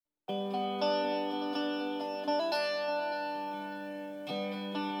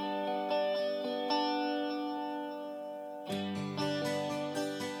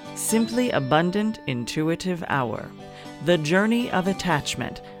Simply Abundant Intuitive Hour, The Journey of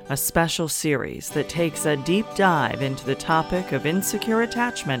Attachment, a special series that takes a deep dive into the topic of insecure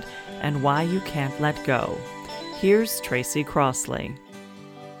attachment and why you can't let go. Here's Tracy Crossley.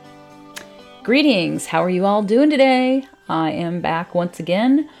 Greetings. How are you all doing today? I am back once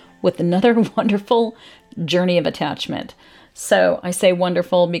again with another wonderful journey of attachment. So I say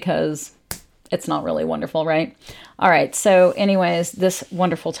wonderful because it's not really wonderful, right? All right. So anyways, this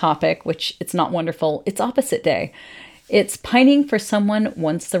wonderful topic, which it's not wonderful, it's opposite day. It's pining for someone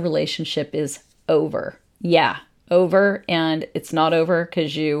once the relationship is over. Yeah, over, and it's not over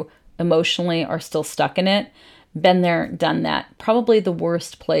because you emotionally are still stuck in it. Been there, done that. Probably the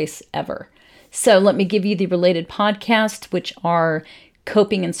worst place ever. So let me give you the related podcasts, which are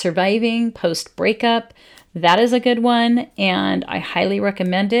Coping and Surviving Post-Breakup. That is a good one, and I highly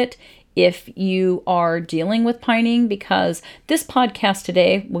recommend it if you are dealing with pining, because this podcast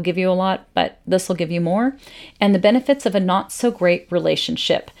today will give you a lot, but this will give you more. And the benefits of a not so great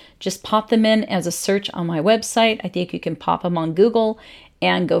relationship. Just pop them in as a search on my website. I think you can pop them on Google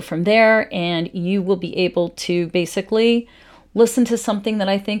and go from there, and you will be able to basically listen to something that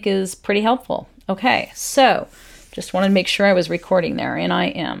I think is pretty helpful. Okay, so just wanted to make sure I was recording there, and I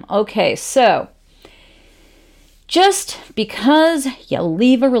am. Okay, so just because you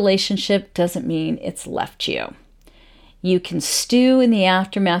leave a relationship doesn't mean it's left you. You can stew in the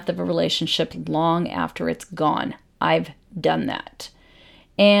aftermath of a relationship long after it's gone. I've done that.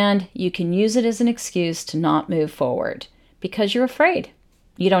 And you can use it as an excuse to not move forward because you're afraid.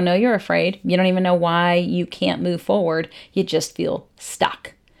 You don't know you're afraid. You don't even know why you can't move forward. You just feel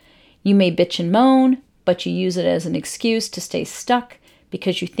stuck. You may bitch and moan, but you use it as an excuse to stay stuck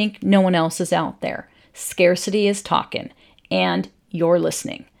because you think no one else is out there. Scarcity is talking, and you're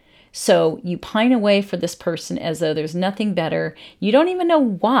listening. So you pine away for this person as though there's nothing better. You don't even know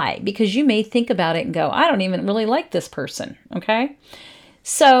why, because you may think about it and go, I don't even really like this person, okay?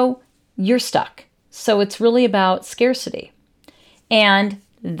 So you're stuck. So it's really about scarcity. And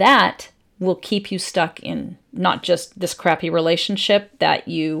that will keep you stuck in not just this crappy relationship that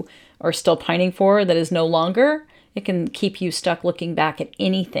you are still pining for that is no longer. It can keep you stuck looking back at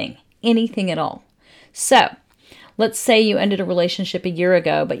anything at all. So let's say you ended a relationship a year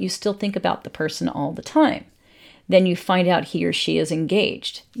ago, but you still think about the person all the time. Then you find out he or she is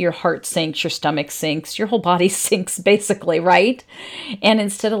engaged. Your heart sinks, your stomach sinks, your whole body sinks basically, right? And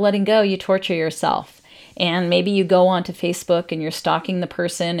instead of letting go, you torture yourself. And maybe you go onto Facebook and you're stalking the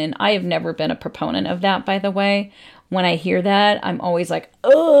person. And I have never been a proponent of that, by the way. When I hear that, I'm always like,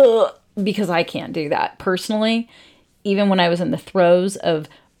 ugh, because I can't do that personally. Even when I was in the throes of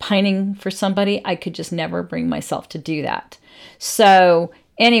pining for somebody, I could just never bring myself to do that. So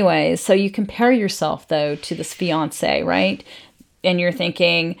anyways, so you compare yourself though to this fiance, right? And you're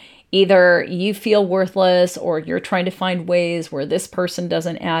thinking either you feel worthless or you're trying to find ways where this person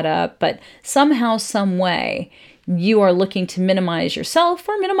doesn't add up, but somehow, some way, you are looking to minimize yourself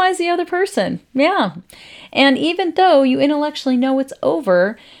or minimize the other person. Yeah. And even though you intellectually know it's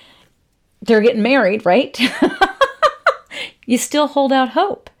over, they're getting married, right? You still hold out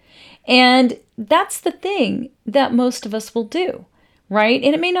hope. And that's the thing that most of us will do, right?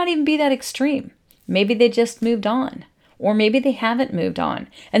 And it may not even be that extreme. Maybe they just moved on, or maybe they haven't moved on.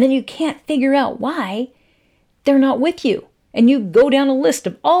 And then you can't figure out why they're not with you. And you go down a list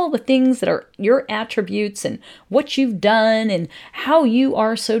of all the things that are your attributes and what you've done and how you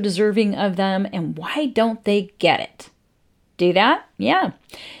are so deserving of them and why don't they get it? Do that? Yeah.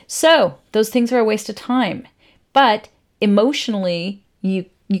 So those things are a waste of time. But emotionally, you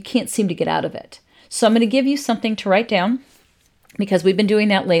can't seem to get out of it. So I'm going to give you something to write down because we've been doing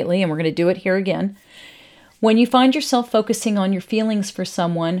that lately and we're going to do it here again. When you find yourself focusing on your feelings for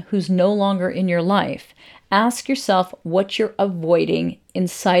someone who's no longer in your life, ask yourself what you're avoiding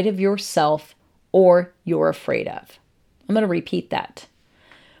inside of yourself or you're afraid of. I'm going to repeat that.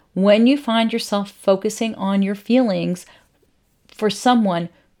 When you find yourself focusing on your feelings for someone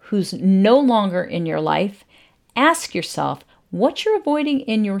who's no longer in your life, ask yourself what you're avoiding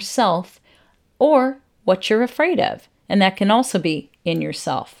in yourself or what you're afraid of. And that can also be in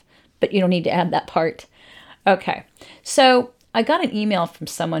yourself, but you don't need to add that part. Okay, so I got an email from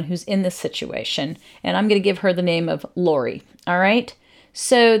someone who's in this situation, and I'm going to give her the name of Lori. All right,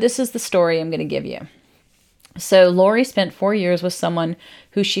 so this is the story I'm going to give you. So Lori spent 4 years with someone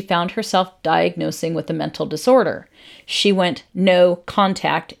who she found herself diagnosing with a mental disorder. She went no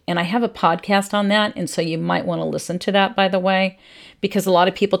contact, and I have a podcast on that, and so you might want to listen to that, by the way, because a lot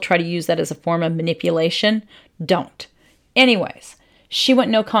of people try to use that as a form of manipulation. Don't. Anyways, she went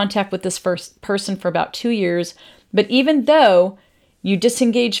no contact with this first person for about 2 years, but even though you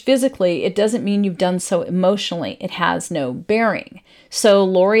disengage physically, it doesn't mean you've done so emotionally. It has no bearing. So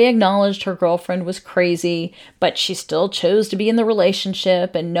Lori acknowledged her girlfriend was crazy, but she still chose to be in the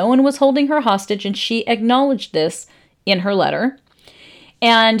relationship and no one was holding her hostage, and she acknowledged this in her letter.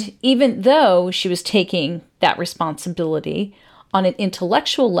 And even though she was taking that responsibility on an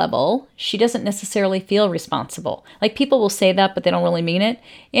intellectual level, she doesn't necessarily feel responsible. Like, people will say that, but they don't really mean it.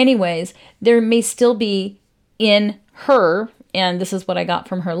 Anyways, there may still be in her, and this is what I got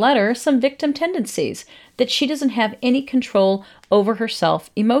from her letter, some victim tendencies, that she doesn't have any control over herself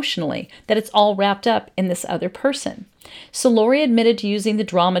emotionally, that it's all wrapped up in this other person. So Lori admitted to using the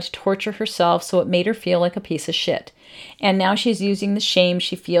drama to torture herself, so it made her feel like a piece of shit. And now she's using the shame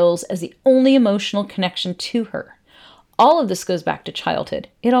she feels as the only emotional connection to her. All of this goes back to childhood.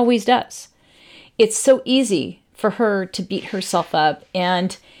 It always does. It's so easy for her to beat herself up,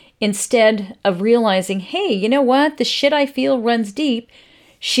 and instead of realizing, hey, you know what? The shit I feel runs deep,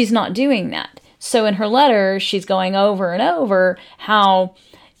 she's not doing that. So in her letter, she's going over and over how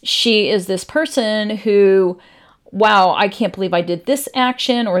she is this person who, wow, I can't believe I did this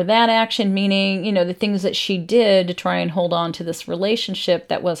action or that action, meaning, the things that she did to try and hold on to this relationship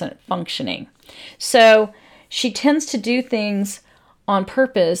that wasn't functioning. So she tends to do things on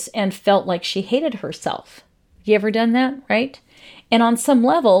purpose and felt like she hated herself. You ever done that, right? And on some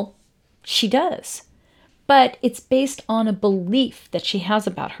level, she does. But it's based on a belief that she has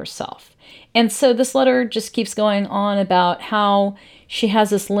about herself. And so this letter just keeps going on about how she has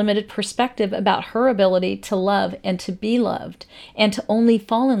this limited perspective about her ability to love and to be loved, and to only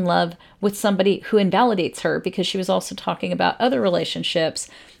fall in love with somebody who invalidates her, because she was also talking about other relationships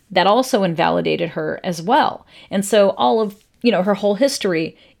that also invalidated her as well. And so all of, her whole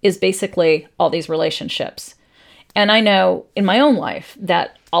history is basically all these relationships. And I know in my own life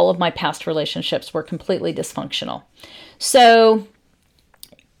that all of my past relationships were completely dysfunctional. So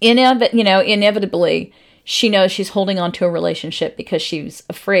inevitably, she knows she's holding on to a relationship because she's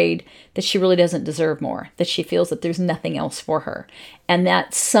afraid that she really doesn't deserve more, that she feels that there's nothing else for her. And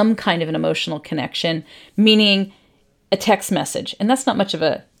that's some kind of an emotional connection, meaning a text message. And that's not much of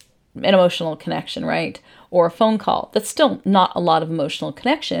an emotional connection, right? Or a phone call. That's still not a lot of emotional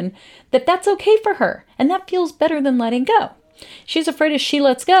connection, that's okay for her. And that feels better than letting go. She's afraid if she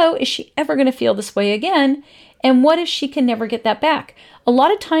lets go, is she ever going to feel this way again? And what if she can never get that back? A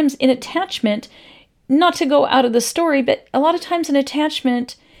lot of times in attachment, not to go out of the story, but a lot of times in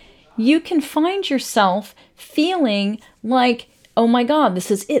attachment, you can find yourself feeling like, oh my God,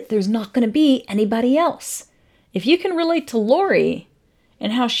 this is it. There's not going to be anybody else. If you can relate to Lori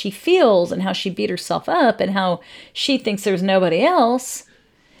and how she feels and how she beat herself up and how she thinks there's nobody else,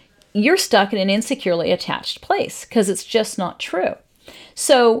 you're stuck in an insecurely attached place because it's just not true.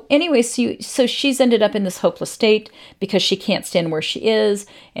 So anyway, so she's ended up in this hopeless state because she can't stand where she is,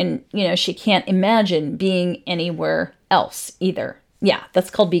 and she can't imagine being anywhere else either. Yeah, that's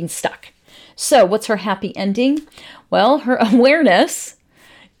called being stuck. So what's her happy ending? Well, her awareness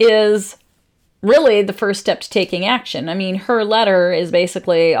is really the first step to taking action. I mean, her letter is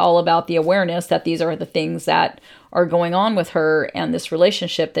basically all about the awareness that these are the things that are going on with her and this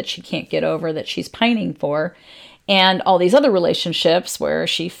relationship that she can't get over, that she's pining for. And all these other relationships where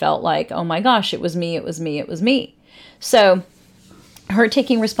she felt like, oh my gosh, it was me, it was me, it was me. So her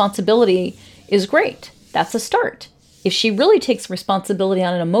taking responsibility is great. That's a start. If she really takes responsibility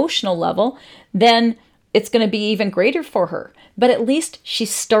on an emotional level, then it's going to be even greater for her. But at least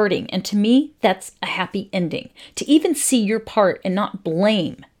she's starting. And to me, that's a happy ending. To even see your part and not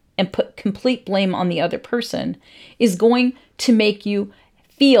blame and put complete blame on the other person is going to make you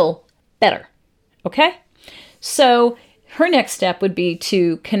feel better. Okay? So her next step would be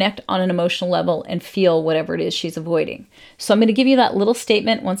to connect on an emotional level and feel whatever it is she's avoiding. So I'm going to give you that little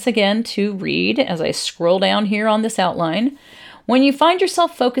statement once again to read as I scroll down here on this outline. When you find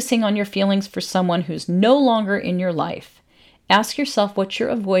yourself focusing on your feelings for someone who's no longer in your life, ask yourself what you're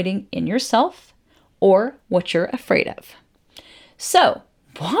avoiding in yourself or what you're afraid of. So,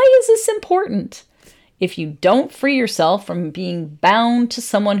 why is this important? If you don't free yourself from being bound to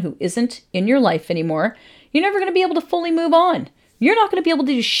someone who isn't in your life anymore, you're never going to be able to fully move on. You're not going to be able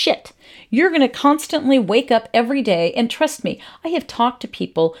to do shit. You're going to constantly wake up every day. And trust me, I have talked to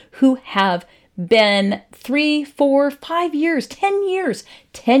people who have been 3, 4, 5 years, 10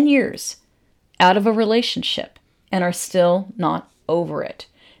 years out of a relationship and are still not over it.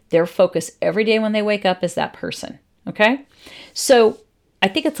 Their focus every day when they wake up is that person. Okay? So I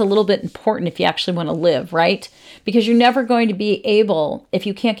think it's a little bit important if you actually want to live, right? Because you're never going to be able, if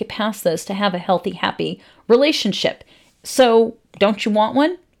you can't get past this, to have a healthy, happy relationship. So don't you want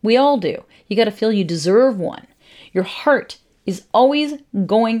one? We all do. You got to feel you deserve one. Your heart is always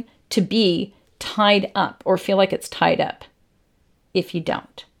going to be tied up or feel like it's tied up if you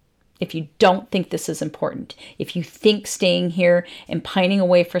don't. If you don't think this is important, if you think staying here and pining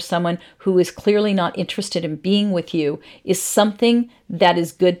away for someone who is clearly not interested in being with you is something that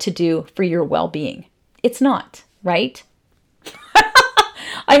is good to do for your well-being. It's not, right?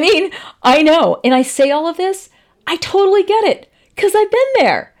 I mean, I know. And I say all of this, I totally get it because I've been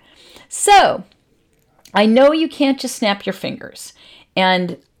there. So I know you can't just snap your fingers.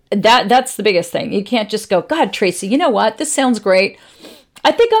 And that's the biggest thing. You can't just go, God, Tracy, you know what? This sounds great.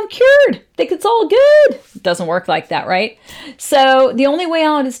 I think I'm cured. I think it's all good. It doesn't work like that, right? So the only way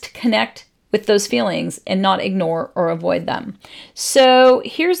out is to connect with those feelings and not ignore or avoid them. So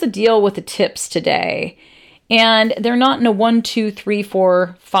here's the deal with the tips today. And they're not in a 1, 2, 3,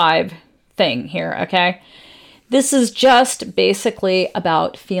 4, 5 thing here, okay? This is just basically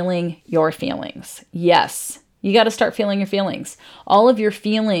about feeling your feelings. Yes, you got to start feeling your feelings. All of your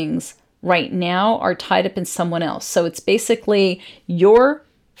feelings right now are tied up in someone else. So it's basically your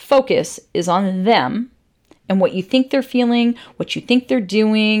focus is on them and what you think they're feeling, what you think they're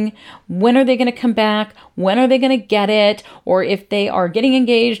doing, when are they going to come back, when are they going to get it, or if they are getting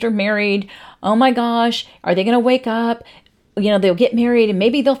engaged or married, oh my gosh, are they going to wake up? You know, they'll get married and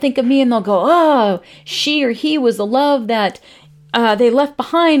maybe they'll think of me and they'll go, oh, she or he was the love that they left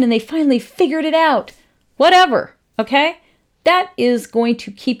behind and they finally figured it out. Whatever, okay? That is going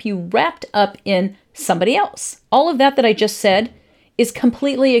to keep you wrapped up in somebody else. All of that I just said is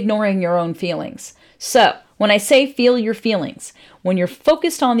completely ignoring your own feelings. So when I say feel your feelings, when you're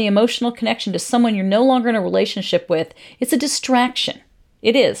focused on the emotional connection to someone you're no longer in a relationship with, it's a distraction.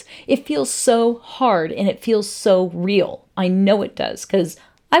 It is. It feels so hard and it feels so real. I know it does because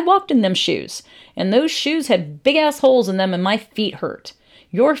I walked in them shoes and those shoes had big ass holes in them and my feet hurt.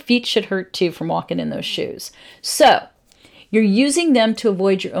 Your feet should hurt too from walking in those shoes. So you're using them to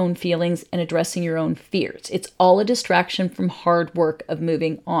avoid your own feelings and addressing your own fears. It's all a distraction from hard work of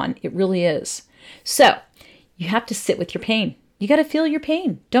moving on. It really is. So you have to sit with your pain. You got to feel your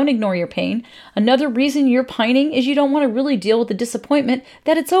pain. Don't ignore your pain. Another reason you're pining is you don't want to really deal with the disappointment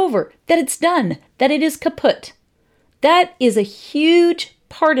that it's over, that it's done, that it is kaput. That is a huge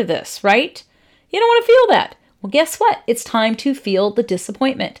part of this, right? You don't want to feel that. Well, guess what? It's time to feel the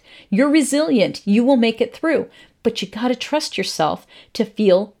disappointment. You're resilient. You will make it through. But you got to trust yourself to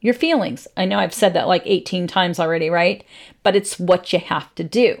feel your feelings. I know I've said that like 18 times already, right? But it's what you have to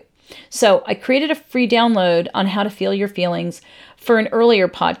do. So I created a free download on how to feel your feelings for an earlier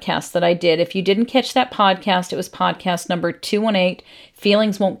podcast that I did. If you didn't catch that podcast, it was podcast number 218,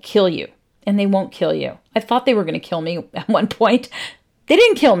 Feelings Won't Kill You. And they won't kill you. I thought they were going to kill me at one point. They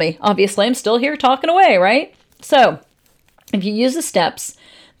didn't kill me. Obviously, I'm still here talking away, right? So if you use the steps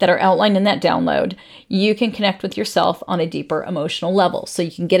that are outlined in that download, you can connect with yourself on a deeper emotional level. So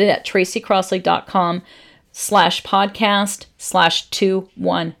you can get it at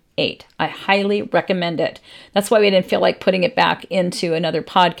tracycrossley.com/podcast/218. I highly recommend it. That's why we didn't feel like putting it back into another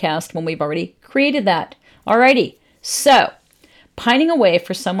podcast when we've already created that. Alrighty. So pining away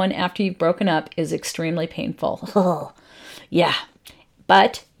for someone after you've broken up is extremely painful. Oh, yeah.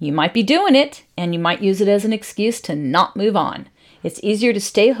 But you might be doing it and you might use it as an excuse to not move on. It's easier to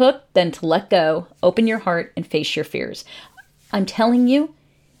stay hooked than to let go, open your heart, and face your fears. I'm telling you,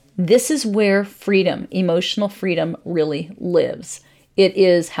 this is where freedom, emotional freedom, really lives. It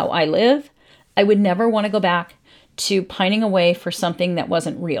is how I live. I would never want to go back to pining away for something that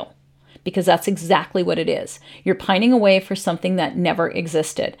wasn't real, because that's exactly what it is. You're pining away for something that never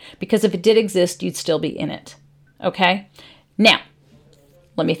existed, because if it did exist, you'd still be in it. Okay? Now,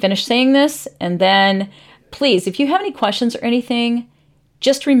 let me finish saying this, and then please, if you have any questions or anything,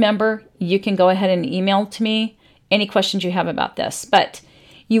 just remember you can go ahead and email to me any questions you have about this. But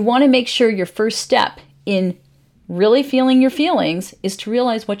you want to make sure your first step in really feeling your feelings is to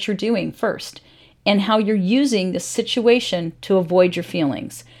realize what you're doing first and how you're using the situation to avoid your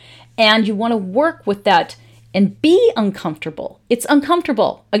feelings. And you want to work with that and be uncomfortable. It's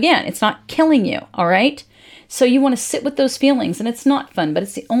uncomfortable. Again, it's not killing you, all right? So you want to sit with those feelings, and it's not fun, but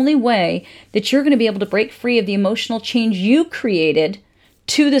it's the only way that you're going to be able to break free of the emotional change you created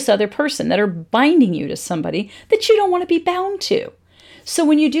to this other person that are binding you to somebody that you don't want to be bound to. So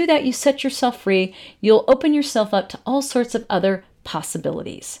when you do that, you set yourself free. You'll open yourself up to all sorts of other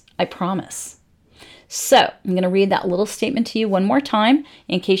possibilities. I promise. So I'm going to read that little statement to you one more time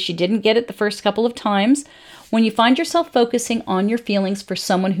in case you didn't get it the first couple of times. When you find yourself focusing on your feelings for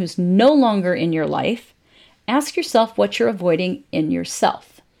someone who's no longer in your life, ask yourself what you're avoiding in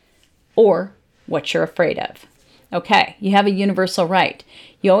yourself or what you're afraid of. Okay, you have a universal right.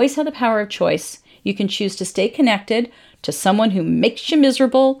 You always have the power of choice. You can choose to stay connected to someone who makes you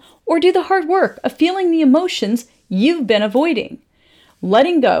miserable, or do the hard work of feeling the emotions you've been avoiding.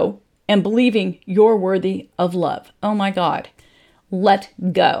 Letting go and believing you're worthy of love. Oh my God. Let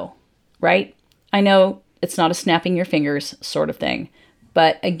go, right? I know it's not a snapping your fingers sort of thing,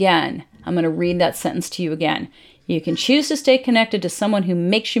 but again, I'm going to read that sentence to you again. You can choose to stay connected to someone who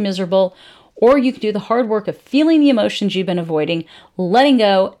makes you miserable, or you can do the hard work of feeling the emotions you've been avoiding, letting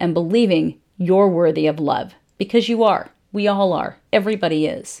go, and believing you're worthy of love. Because you are. We all are. Everybody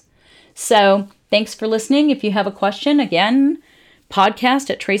is. So thanks for listening. If you have a question, again,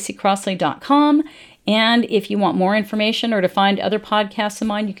 podcast@tracycrossley.com. And if you want more information or to find other podcasts of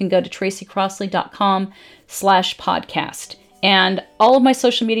mine, you can go to tracycrossley.com/podcast. And all of my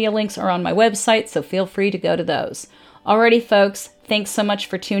social media links are on my website, so feel free to go to those. Alrighty, folks, thanks so much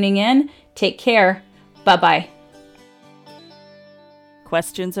for tuning in. Take care. Bye-bye.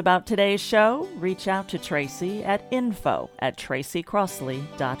 Questions about today's show? Reach out to Tracy at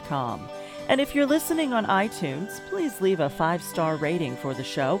info@tracycrossley.com. And if you're listening on iTunes, please leave a 5-star rating for the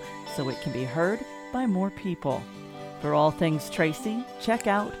show so it can be heard by more people. For all things Tracy, check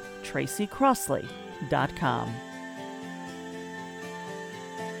out tracycrossley.com.